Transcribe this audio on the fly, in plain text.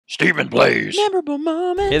StephenPlays. Memorable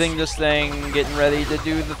moments. Hitting this thing, getting ready to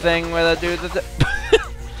do the thing where I do the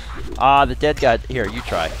the dead guy. Here, you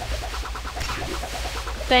try.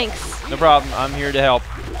 Thanks. No problem. I'm here to help.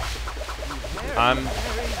 I'm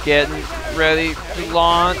getting ready to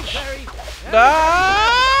launch.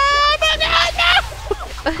 Ah, my God,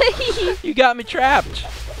 no! You got me trapped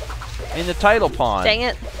in the title pond. Dang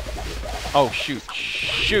it. Oh, shoot.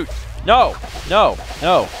 Shoot. No. No.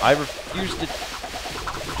 No. I refuse to.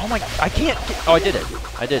 Oh, my. I can't get. Oh, I did it.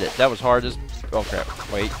 I did it. That was hard as. Oh, crap.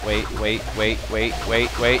 Wait.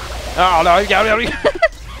 Oh, no.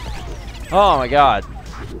 Oh, my God.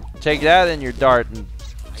 Take that in your dart and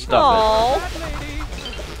stuff it.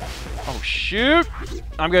 Oh, shoot.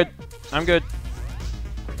 I'm good. I'm good.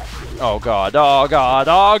 Oh, God. Oh, God.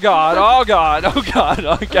 Oh, God. Oh, God. Oh, God.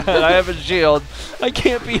 Oh, God. I have a shield. I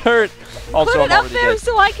can't be hurt. Also, Put it I'm up there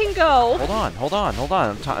so I can go. Hold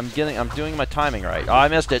on. I'm doing my timing right. Oh, I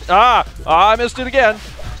missed it. Ah! Oh, I missed it again.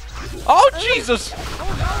 Oh, Jesus!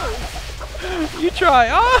 Oh, no. You try.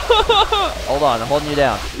 Oh! Hold on. I'm holding you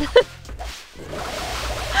down.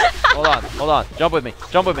 Hold on. Jump with me.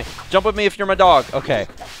 Jump with me if you're my dog. Okay.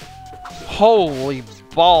 Holy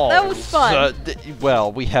balls. That was fun.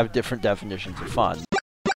 Well, we have different definitions of fun.